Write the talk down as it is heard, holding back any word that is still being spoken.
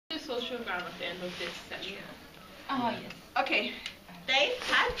sociogram at the end of this session. Ah, yes. Okay, Dave,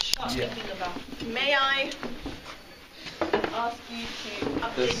 Patch, thinking about. May I ask you to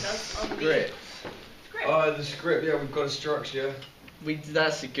update us on the script? The script. Yeah, we've got a structure.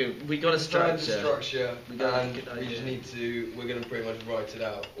 That's a good. We got a structure. We just need to. We're gonna pretty much write it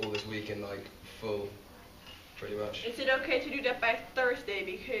out all this week in like full, pretty much. Is it okay to do that by Thursday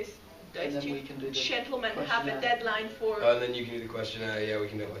because those two gentlemen have a deadline for? And then you can do the questionnaire. Yeah, we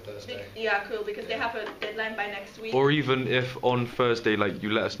can do it by Thursday. Yeah, cool. Because they have a deadline by next week. Or even if on Thursday, like, you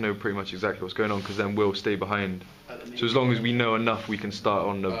let us know pretty much exactly what's going on, because then we'll stay behind. So as long as we know enough, we can start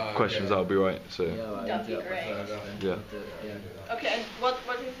on the questions. That'll be right. So. That'd be great. Yeah. Okay, and what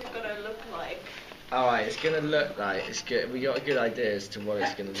is it gonna look like? Alright, it's gonna look like it's good. We got a good idea as to what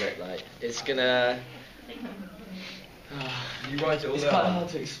it's gonna look like. It's gonna. You write it all It's down. quite hard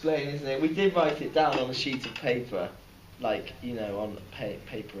to explain, isn't it? We did write it down on a sheet of paper, like, you know, on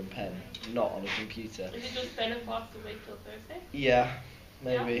paper and pen, not on a computer. Is it just better for us to wait till Thursday? Yeah,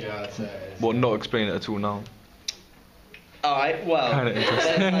 maybe. Yeah, that's it. What? Not explain it at all now. Alright, well, Kinda there's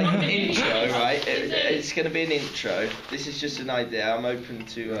like an intro, right? It's going to be an intro. This is just an idea. I'm open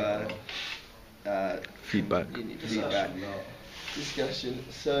to Feedback. Discussion.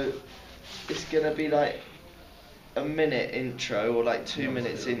 So it's going to be like a minute intro or like 2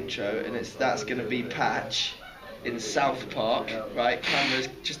 minutes intro, and that's going to be Patch in South Park, right? Cameras.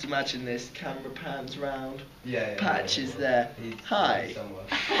 Just imagine this. Camera pans round. Patch is there. Hi.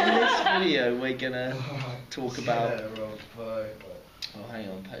 In this video, we're gonna talk about. Oh, hang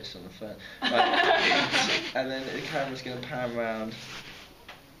on, Patch on the phone. Right. And then the camera's gonna pan round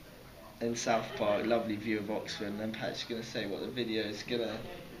in South Park, lovely view of Oxford, and then Patch is gonna say what the video is gonna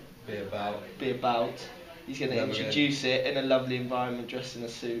Be about. He's gonna introduce it in a lovely environment, dressed in a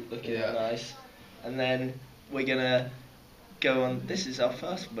suit, looking nice, and then we're gonna go on. This is our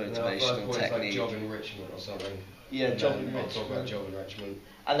first motivational technique. Like job enrichment or something. Yeah, job enrichment. I'll talk about job enrichment.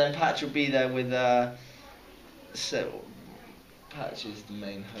 And then Patch will be there with so Patch is the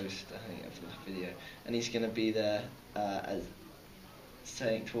main host, I think, of the video, and he's gonna be there as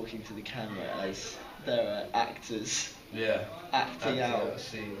talking to the camera as there are actors. Yeah. Acting out a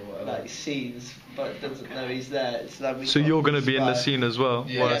scene or whatever. like scenes, but doesn't know he's there. It's like So you're going to be in the scene as well?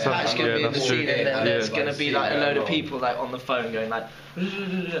 Yeah, Well, Pat's going to be in the that's scene, true. and then there's Yeah. going to be like a load of people like on the phone going like,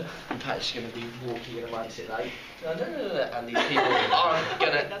 and Pat's going to be walking and might sit like, and these people are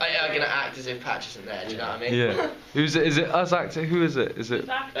gonna act as if Patch isn't there. Do you know what I mean? Yeah. Is it us acting? Who is it? Is it?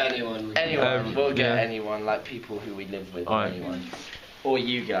 Anyone. We'll get yeah. anyone, like people who we live with, or Alright. anyone, or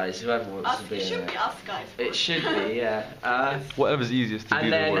you guys, whoever wants to be. It in should be us guys. It should be, yeah. Whatever's easiest to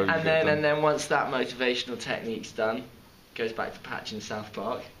do. And then once that motivational technique's done, goes back to Patch in South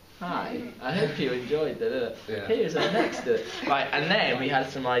Park. Hi, I hope you enjoyed that. Yeah. Here's our next right, and then we had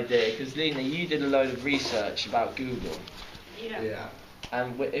some idea, because Lena, you did a load of research about Google. Yeah.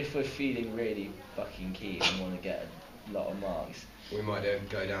 And if we're feeling really fucking keen and want to get a lot of marks, We might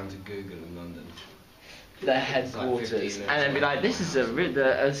go down to Google in London. their headquarters, and then be like, this is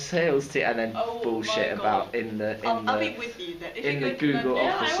a sales team, and then bullshit about in the I'll be with you then. If in you the go to Google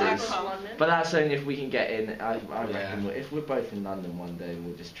London, offices. I want to. But that's only if we can get in. I reckon if we're both in London one day,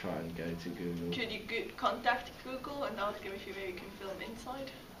 we'll just try and go to Google. Could you contact Google and ask them if you maybe can film inside?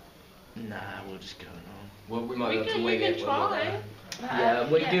 Nah, we'll just go on. Well, we might be able to We wing can it. try. Yeah,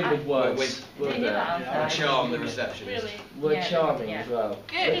 we're good with words. We'll charm the receptionist. Really. We're charming as well.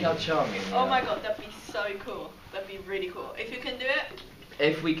 Good. Look how charming. we Oh are. my god, that'd be so cool. That'd be really cool. If you can do it,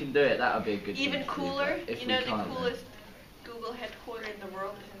 If we can do it, that'll be a good. even thing to do, cooler. but if You we know the can't, then- coolest Google headquarter in the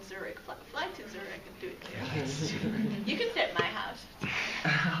world is in Zurich. Fly to Zurich and do it. You can stay at my house.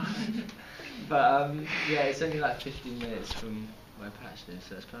 But yeah, it's only like 15 minutes from where Patch lives,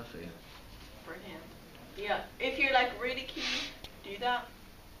 so it's perfect. Brilliant. Yeah. If you're like really keen, do that.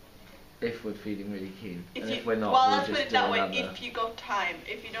 If we're feeling really keen, If and you, if we're not, well, we'll let's just put it do that way. another. If you got time,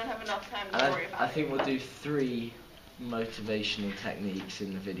 if you don't have enough time, And don't worry about I it. think we'll do 3 motivational techniques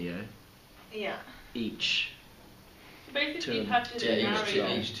in the video, Yeah. each, Basically, Two. Patch is Yeah, a narrator.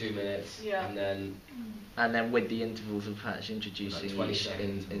 each 2 minutes. Yeah. And then with the intervals of Patch introducing Like 20 each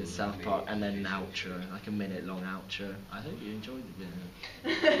seconds in will South be Park, and then an outro, like a minute-long outro. I hope you enjoyed the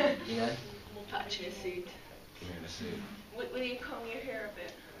video. You know? Patch in a suit. we're in a suit. Will you comb your hair a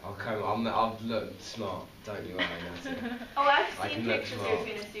bit? I'll look smart. Don't you worry, that's it. Oh, I've I seen can look pictures smart. of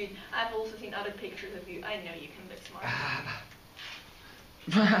you in a suit. I've also seen other pictures of you. I know you can look smart.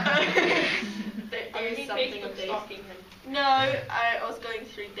 There is something of Dave's. stalking him. No, I was going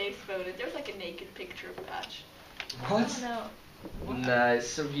through Dave's phone and there was like a naked picture of Patch. What? No. No,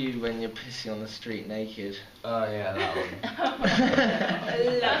 it's of you when you're pissing on the street naked. Oh yeah, that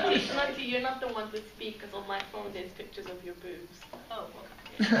one. Lucky, you're not the one to speak, because on my phone there's pictures of your boobs. Oh,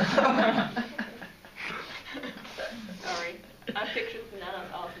 sorry. I pictured Nana's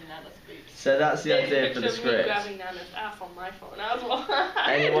ass and Nana's boobs. So that's the There's a idea for picture the of me script. grabbing Nana's ass on my phone as well.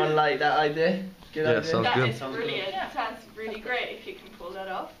 Anyone like that idea? Good Yeah, idea. sounds That good. is brilliant. That sounds really great if you can pull that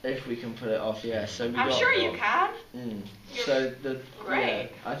off. If we can pull it off, yeah. So we I'm got. sure you can. Mm. You're So the great.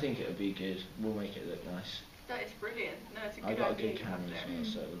 Yeah, I think it'll be good. We'll make it look nice. That is brilliant. No, it's a I good got a idea. good you have camera as there. well,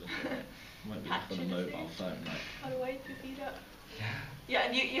 so we'll look at it. Might be Patch like on a it, mobile see? phone, like. Can't wait to see that. Yeah,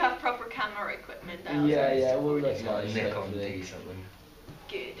 and you have proper camera equipment now. Yeah, so yeah, we'll It's look got a nice. Nikon hopefully. D something.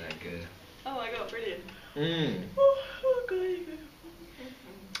 Good. They're good. Oh my god, brilliant. Mm.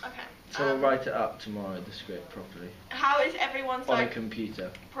 Okay. So we'll write it up tomorrow, the script properly How is everyone's on a like computer.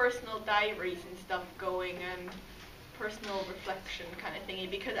 personal diaries and stuff going and personal reflection kind of thingy?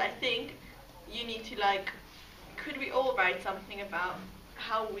 Because I think you need to like, could we all write something about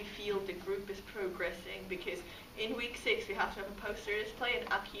how we feel the group is progressing? Because in week 6 we have to have a poster display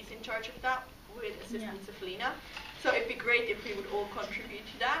and Aki's in charge of that with assistance of Lena. So it'd be great if we would all contribute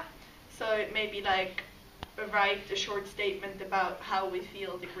to that. So maybe like write a short statement about how we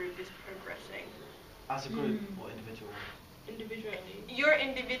feel the group is progressing. As a group or individual? Individually. Your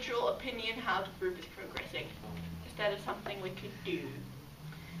individual opinion how the group is progressing. Is that something we could do?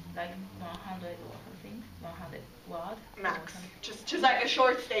 Like 100 or something, 100 word. Max. Just like a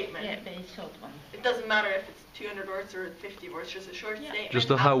short statement. Yeah, very short one. It doesn't matter if it's 200 words or 50 words, just a short statement. Just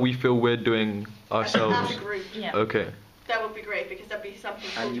on how we feel we're doing ourselves. As a group. Yeah. Okay. That would be great because that'd be something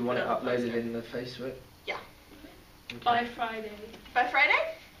cool And you to want it put on the uploaded poster. in the Facebook? Yeah. By Friday. By Friday?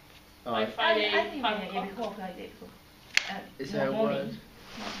 By Alright. Friday, I think 5 yeah, o'clock. before Friday. Is there a morning. word?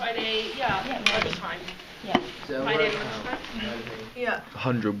 Friday, yeah, Yeah, by the morning. time. Yeah. Is there a Friday word lunchtime. count? Yeah.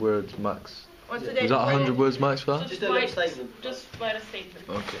 100 words max. What's the Is date? Is that Friday? 100 words max for that? Just a little statement. Just write a statement.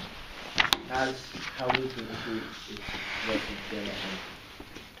 Okay. As how we think the group is working together and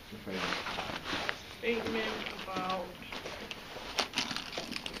the framework. Statement about.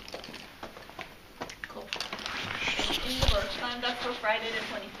 Cool. In the work time, that's for Friday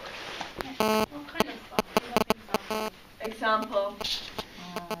the 24th. What kind of stuff? We have examples. Example.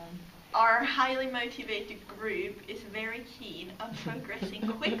 Um, Our highly motivated group is very keen on progressing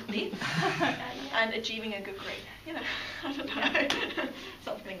quickly and achieving a good grade. You know, I don't know.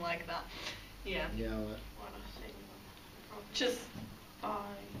 Something like that. Yeah. Yeah, alright. What a statement. Just By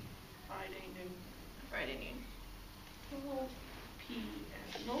Friday noon. Friday noon. 12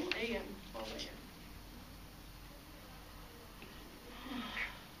 p.m. No, a.m. 12 a.m.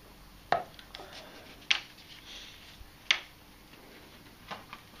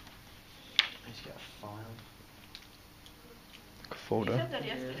 Need to get a file. You Folder. said that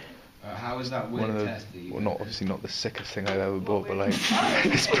yesterday. How is that One of weird the, test that you well, not obviously not the sickest thing I've ever What bought, but weird- like, Oh,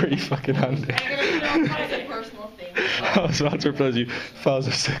 it's pretty fucking handy. Are you gonna do it on It's a Friday? personal thing. I was about to reply to you, files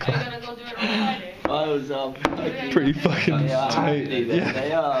are sick. Are you gonna go do it on Friday? I was Pretty fucking They are tight. handy then, Yeah.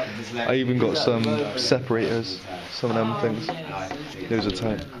 they are. I even got some Yeah. separators, some of them things. Those are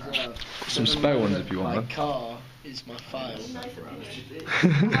tight. Some spare ones if you want My them. car is my file. Nice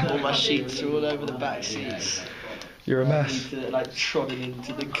opinion. All my sheets are all over the back seats. You're a I mess. need to like trodden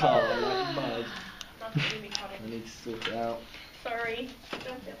into the car like mud. Not to be coming. I need to sort it out. Sorry.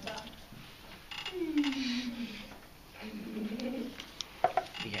 Don't get that.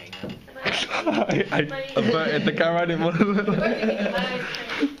 I averted the camera, I didn't want to look We're like thinking of that. ice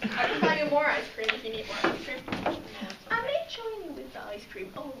cream. I can buy you more ice cream if you need more ice cream. I may join you with the ice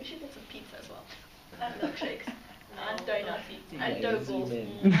cream. Oh, we should get some pizza as well. And milkshakes. And donuts. And dough balls. zoom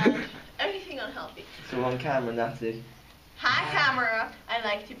And everything unhealthy. So on camera, Natty. Hi, camera. I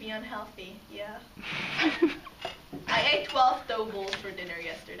like to be unhealthy. Yeah. I ate 12 dough balls for dinner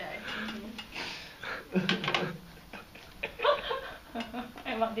yesterday.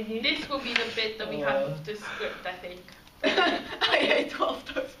 and what did you? This will be the bit that we have of the script, I think. I ate 12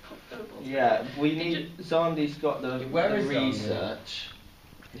 dough balls. Yeah, we need. Zandi's got the Where is Zandi? research.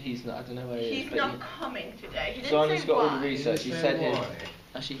 He's not. I don't know where he is. He's but not coming today. He didn't Zandi's say got all why. the research. He said Why?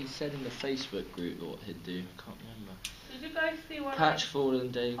 Actually, he said in the Facebook group what he'd do. Can't remember. Did you guys see what Patch forward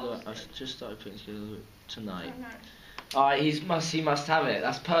and Dave got. I posted? just started putting together tonight. Oh, no. Alright, he must have it.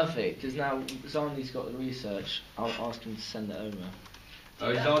 That's perfect. Because now Zandi's got the research. I'll ask him to send it over.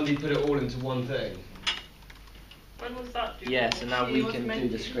 Oh, Zandi put it all into one thing. When was that due? Yeah, so now He we was can meant do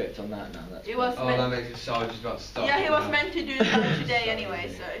the to. script on that now. That's It was Oh, meant. that makes it so I was just about to start. Yeah, he it was now. meant to do that today anyway,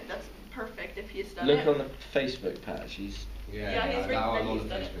 so that's perfect if he's done Look it. on the Facebook patch. He's Yeah, he's now written I'm that on he's the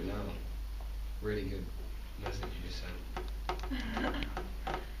done it. Facebook now. Really good message you just sent.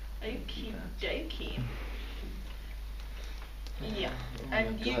 Okie dokie. Yeah.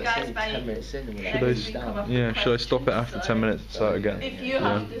 And God, you it's guys only by 10 minutes in and we're next Should I week come up with should I stop it questions, after so 10 minutes and start again? if you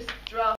Yeah. have this draft